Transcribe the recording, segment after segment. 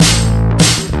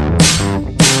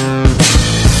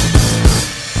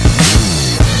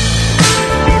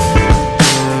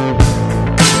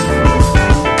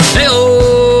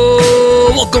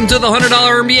the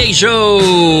 $100 MBA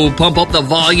Show. Pump up the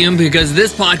volume because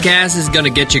this podcast is going to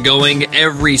get you going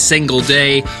every single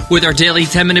day with our daily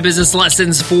 10-minute business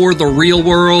lessons for the real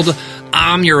world.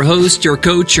 I'm your host, your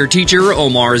coach, your teacher,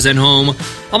 Omar Zenhom.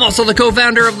 I'm also the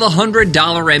co-founder of the $100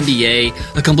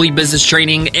 MBA, a complete business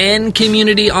training and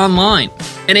community online.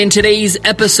 And in today's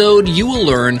episode, you will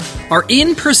learn, are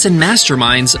in-person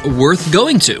masterminds worth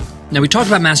going to? Now, we talked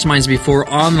about masterminds before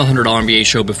on the $100 MBA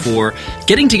Show before,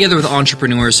 getting together with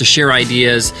entrepreneurs to share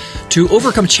ideas, to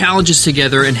overcome challenges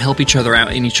together and help each other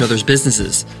out in each other's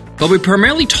businesses. But we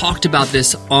primarily talked about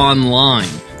this online,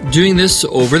 doing this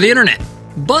over the internet.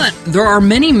 But there are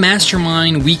many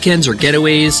mastermind weekends or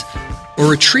getaways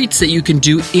or retreats that you can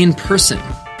do in person.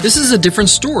 This is a different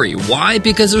story. Why?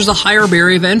 Because there's a higher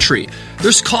barrier of entry.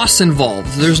 There's costs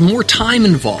involved. There's more time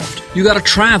involved. You got to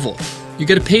travel. You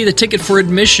got to pay the ticket for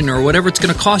admission or whatever it's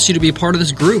going to cost you to be a part of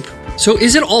this group. So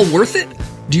is it all worth it?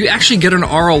 Do you actually get an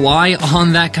ROI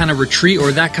on that kind of retreat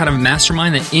or that kind of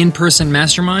mastermind, that in-person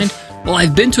mastermind? Well,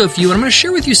 I've been to a few, and I'm going to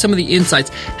share with you some of the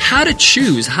insights, how to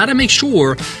choose, how to make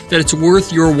sure that it's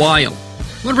worth your while.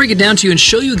 I'm going to break it down to you and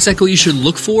show you exactly what you should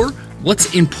look for,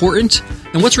 what's important,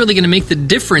 and what's really going to make the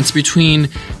difference between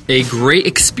a great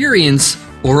experience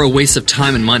or a waste of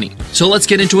time and money. So let's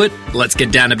get into it. Let's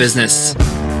get down to business.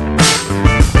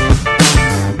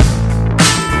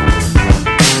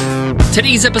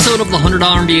 Today's episode of the $100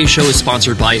 MBA Show is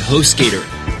sponsored by HostGator.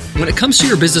 When it comes to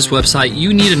your business website,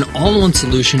 you need an all-in-one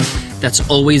solution that's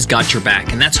always got your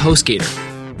back, and that's HostGator.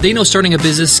 They know starting a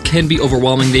business can be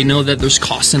overwhelming. They know that there's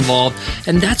costs involved,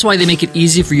 and that's why they make it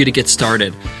easy for you to get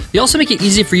started. They also make it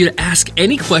easy for you to ask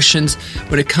any questions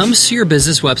when it comes to your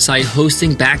business website,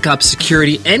 hosting, backup,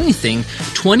 security, anything,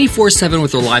 24/7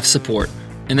 with their live support.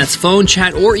 And that's phone,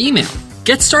 chat, or email.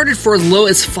 Get started for as low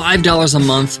as $5 a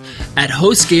month at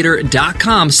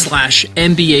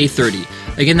HostGator.com/MBA30.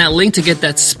 Again, that link to get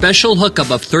that special hookup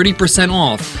of 30%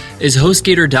 off is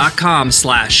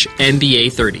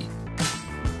HostGator.com/MBA30.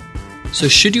 So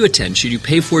should you attend? Should you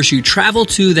pay for it? Should you travel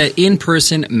to that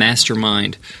in-person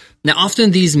mastermind? Now,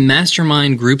 often these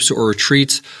mastermind groups or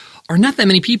retreats are not that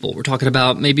many people. We're talking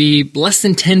about maybe less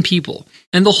than 10 people.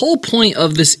 And the whole point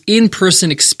of this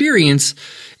in-person experience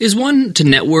is one, to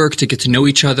network, to get to know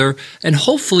each other, and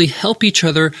hopefully help each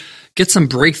other get some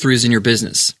breakthroughs in your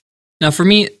business. Now, for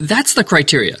me, that's the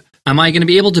criteria. Am I going to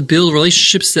be able to build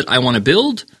relationships that I want to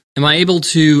build? Am I able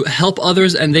to help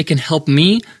others and they can help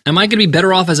me? Am I going to be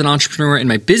better off as an entrepreneur and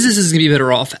my business is going to be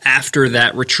better off after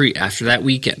that retreat, after that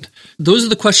weekend? Those are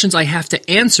the questions I have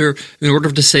to answer in order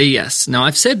to say yes. Now,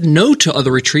 I've said no to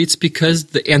other retreats because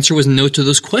the answer was no to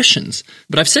those questions,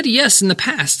 but I've said yes in the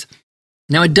past.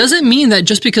 Now, it doesn't mean that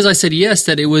just because I said yes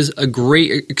that it was a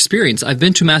great experience. I've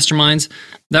been to masterminds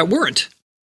that weren't.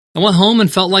 I went home and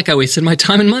felt like I wasted my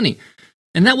time and money.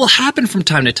 And that will happen from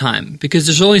time to time because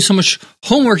there's only so much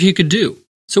homework you could do.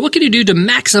 So what can you do to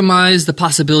maximize the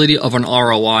possibility of an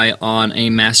ROI on a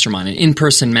mastermind, an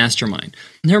in-person mastermind?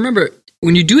 Now remember,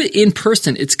 when you do it in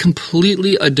person, it's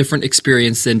completely a different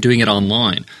experience than doing it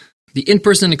online. The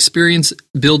in-person experience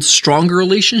builds stronger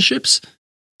relationships.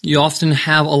 You often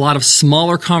have a lot of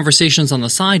smaller conversations on the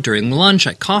side during lunch,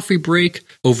 at coffee break,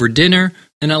 over dinner,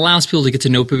 and it allows people to get to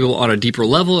know people on a deeper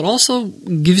level. It also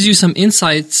gives you some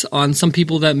insights on some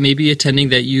people that may be attending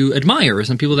that you admire, or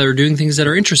some people that are doing things that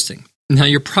are interesting. Now,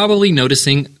 you're probably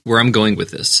noticing where I'm going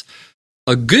with this.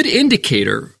 A good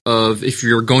indicator of if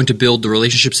you're going to build the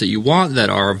relationships that you want that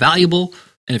are valuable,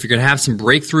 and if you're going to have some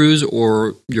breakthroughs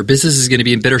or your business is going to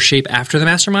be in better shape after the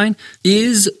mastermind,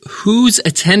 is who's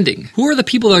attending. Who are the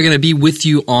people that are going to be with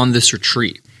you on this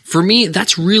retreat? For me,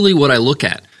 that's really what I look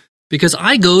at. Because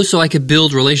I go so I could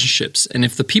build relationships. And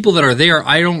if the people that are there,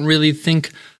 I don't really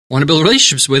think want to build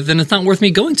relationships with, then it's not worth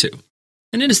me going to.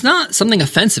 And it's not something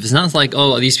offensive. It's not like,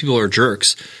 oh, these people are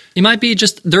jerks. It might be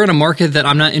just they're in a market that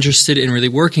I'm not interested in really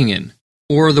working in.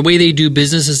 Or the way they do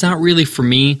business is not really for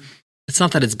me. It's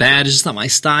not that it's bad. It's just not my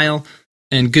style.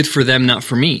 And good for them, not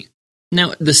for me.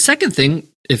 Now, the second thing,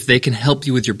 if they can help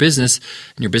you with your business,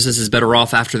 and your business is better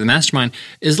off after the mastermind,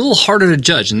 is a little harder to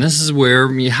judge. And this is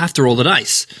where you have to roll the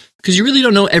dice. Because you really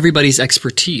don't know everybody's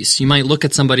expertise. You might look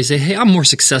at somebody and say, hey, I'm more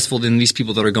successful than these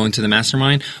people that are going to the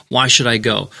mastermind. Why should I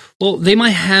go? Well, they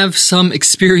might have some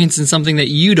experience in something that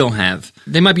you don't have.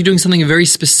 They might be doing something very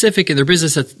specific in their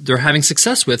business that they're having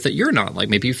success with that you're not, like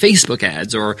maybe Facebook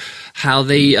ads or how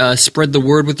they spread the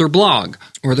word with their blog,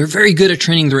 or they're very good at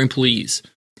training their employees.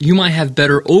 You might have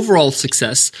better overall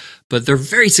success, but they're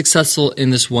very successful in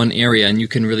this one area, and you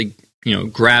can really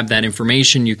grab that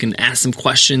information. You can ask them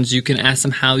questions. You can ask them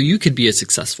how you could be as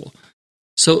successful.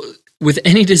 So with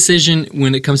any decision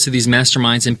when it comes to these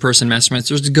masterminds, in-person masterminds,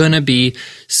 there's going to be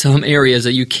some areas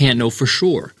that you can't know for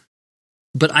sure.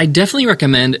 But I definitely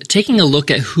recommend taking a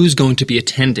look at who's going to be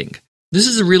attending. This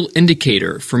is a real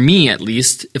indicator, for me at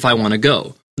least, if I want to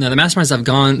go. Now, the masterminds I've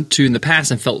gone to in the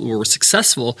past and felt were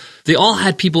successful, they all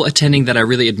had people attending that I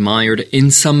really admired in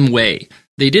some way.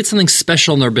 They did something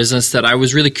special in their business that I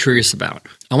was really curious about.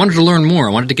 I wanted to learn more.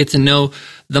 I wanted to get to know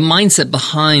the mindset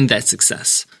behind that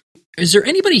success. Is there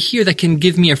anybody here that can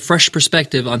give me a fresh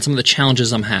perspective on some of the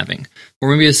challenges I'm having?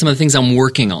 Or maybe some of the things I'm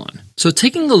working on? So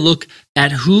taking a look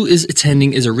at who is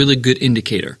attending is a really good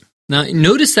indicator. Now,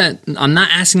 notice that I'm not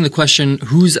asking the question,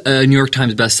 who's a New York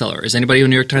Times bestseller? Is anybody a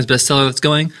New York Times bestseller that's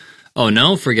going? Oh,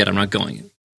 no? Forget, I'm not going.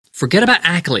 Forget about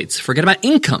accolades. Forget about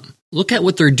income. Look at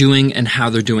what they're doing and how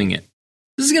they're doing it.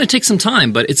 This is going to take some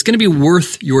time, but it's going to be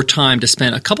worth your time to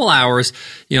spend a couple hours,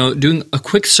 doing a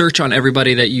quick search on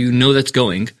everybody that you know that's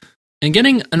going and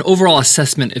getting an overall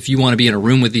assessment if you want to be in a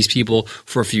room with these people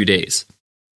for a few days.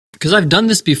 Because I've done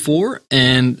this before,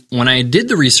 and when I did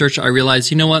the research, I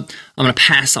realized, you know what, I'm going to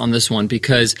pass on this one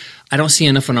because I don't see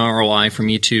enough an ROI for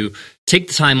me to take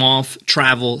the time off,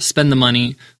 travel, spend the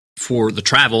money for the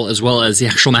travel as well as the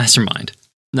actual mastermind.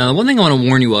 Now, the one thing I want to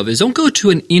warn you of is don't go to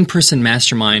an in-person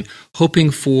mastermind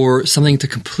hoping for something to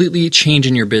completely change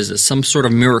in your business, some sort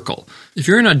of miracle. If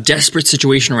you're in a desperate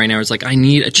situation right now, it's like, I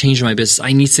need a change in my business,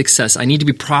 I need success, I need to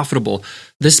be profitable,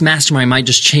 this mastermind might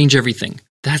just change everything.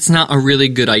 That's not a really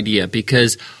good idea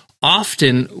because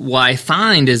often what I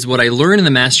find is what I learn in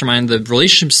the mastermind, the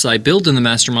relationships I build in the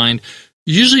mastermind,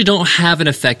 usually don't have an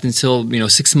effect until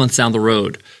 6 months down the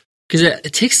road. Because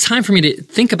it takes time for me to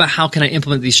think about how can I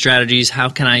implement these strategies, how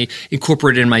can I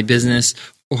incorporate it in my business,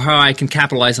 or how I can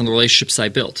capitalize on the relationships I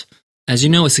built. As you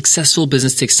know, a successful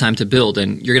business takes time to build,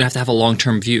 and you're going to have a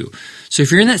long-term view. So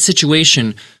if you're in that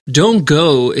situation, don't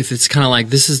go if it's kind of like,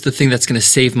 this is the thing that's going to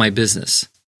save my business.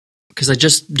 Because I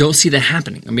just don't see that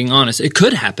happening. I'm being honest. It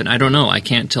could happen. I don't know. I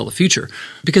can't tell the future.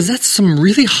 Because that's some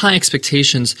really high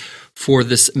expectations for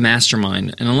this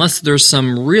mastermind. And unless there's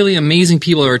some really amazing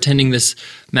people that are attending this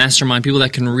mastermind, people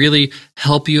that can really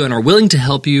help you and are willing to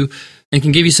help you and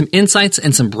can give you some insights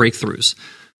and some breakthroughs.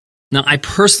 Now, I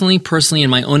personally, in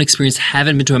my own experience,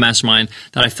 haven't been to a mastermind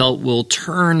that I felt will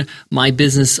turn my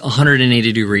business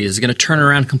 180 degrees. It's going to turn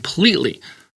around completely.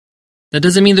 That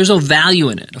doesn't mean there's no value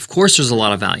in it. Of course, there's a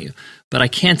lot of value. But I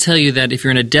can't tell you that if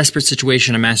you're in a desperate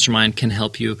situation, a mastermind can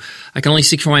help you. I can only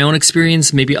speak from my own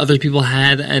experience. Maybe other people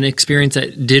had an experience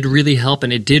that did really help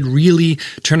and it did really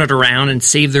turn it around and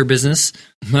save their business.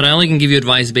 But I only can give you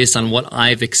advice based on what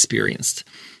I've experienced.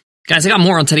 Guys, I got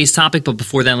more on today's topic, but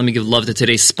before that, let me give love to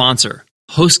today's sponsor,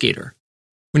 HostGator.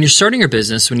 When you're starting your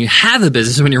business, when you have a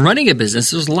business, when you're running a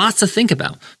business, there's lots to think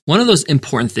about. One of those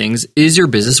important things is your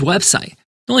business website.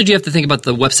 Not only do you have to think about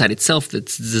the website itself,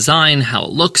 its design, how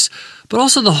it looks, but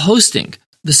also the hosting,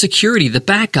 the security, the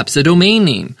backups, the domain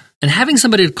name, and having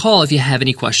somebody to call if you have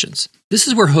any questions. This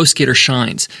is where HostGator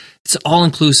shines. It's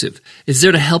all-inclusive. It's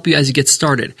there to help you as you get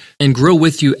started and grow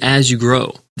with you as you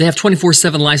grow. They have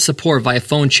 24/7 live support via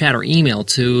phone, chat, or email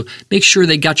to make sure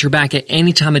they got your back at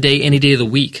any time of day, any day of the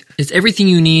week. It's everything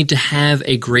you need to have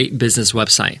a great business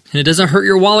website. And it doesn't hurt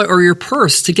your wallet or your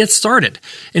purse to get started.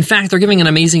 In fact, they're giving an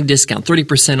amazing discount,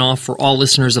 30% off for all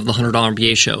listeners of the $100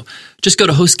 MBA show. Just go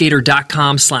to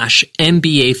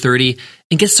HostGator.com/MBA30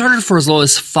 and get started for as low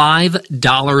as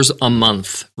 $5 a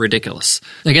month. Ridiculous.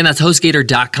 Again, that's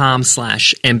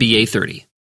HostGator.com/MBA30.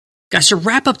 Guys, to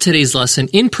wrap up today's lesson,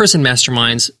 in-person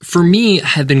masterminds, for me,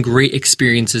 have been great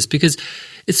experiences because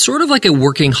it's sort of like a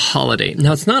working holiday.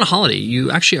 Now, it's not a holiday.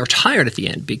 You actually are tired at the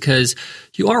end because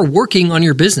you are working on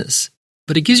your business.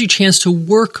 But it gives you a chance to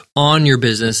work on your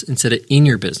business instead of in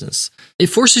your business. It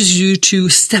forces you to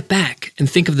step back and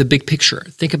think of the big picture.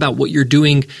 Think about what you're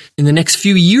doing in the next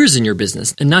few years in your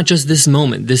business and not just this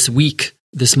moment, this week,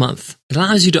 this month. It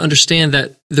allows you to understand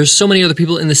that there's so many other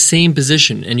people in the same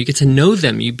position and you get to know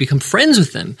them, you become friends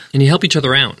with them, and you help each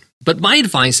other out. But my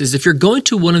advice is if you're going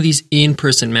to one of these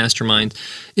in-person masterminds,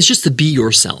 it's just to be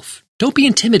yourself. Don't be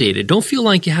intimidated. Don't feel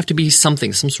like you have to be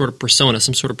something, some sort of persona,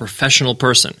 some sort of professional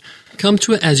person. Come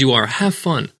to it as you are. Have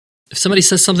fun. If somebody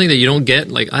says something that you don't get,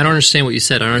 like, I don't understand what you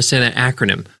said, I don't understand that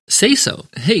acronym, say so.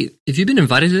 Hey, if you've been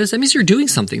invited to this, that means you're doing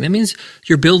something. That means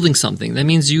you're building something. That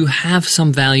means you have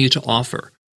some value to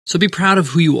offer. So be proud of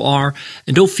who you are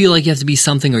and don't feel like you have to be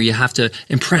something or you have to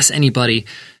impress anybody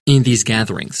in these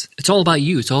gatherings. It's all about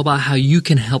you. It's all about how you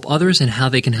can help others and how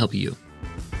they can help you.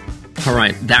 All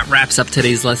right, that wraps up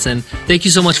today's lesson. Thank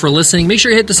you so much for listening. Make sure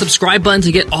you hit the subscribe button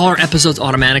to get all our episodes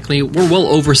automatically. We're well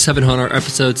over 700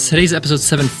 episodes. Today's episode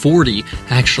 740,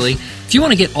 actually. If you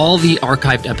want to get all the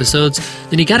archived episodes,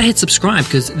 then you got to hit subscribe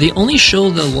because they only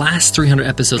show the last 300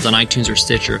 episodes on iTunes or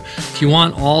Stitcher. If you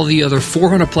want all the other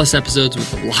 400 plus episodes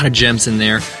with a lot of gems in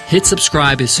there, hit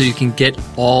subscribe so you can get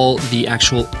all the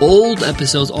actual old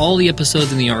episodes, all the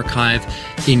episodes in the archive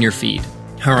in your feed.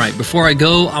 All right, before I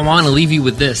go, I want to leave you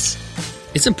with this.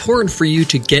 It's important for you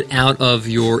to get out of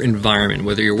your environment,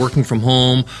 whether you're working from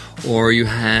home or you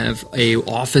have an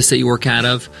office that you work out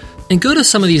of, and go to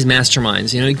some of these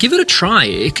masterminds. Give it a try.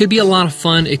 It could be a lot of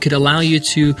fun. It could allow you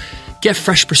to get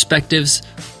fresh perspectives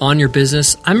on your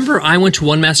business. I remember I went to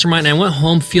one mastermind and I went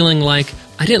home feeling like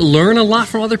I didn't learn a lot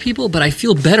from other people, but I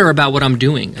feel better about what I'm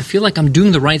doing. I feel like I'm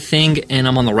doing the right thing and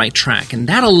I'm on the right track. And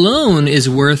that alone is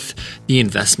worth the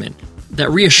investment. That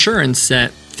reassurance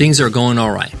that things are going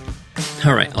all right.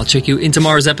 All right, I'll check you in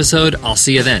tomorrow's episode. I'll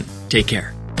see you then. Take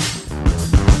care.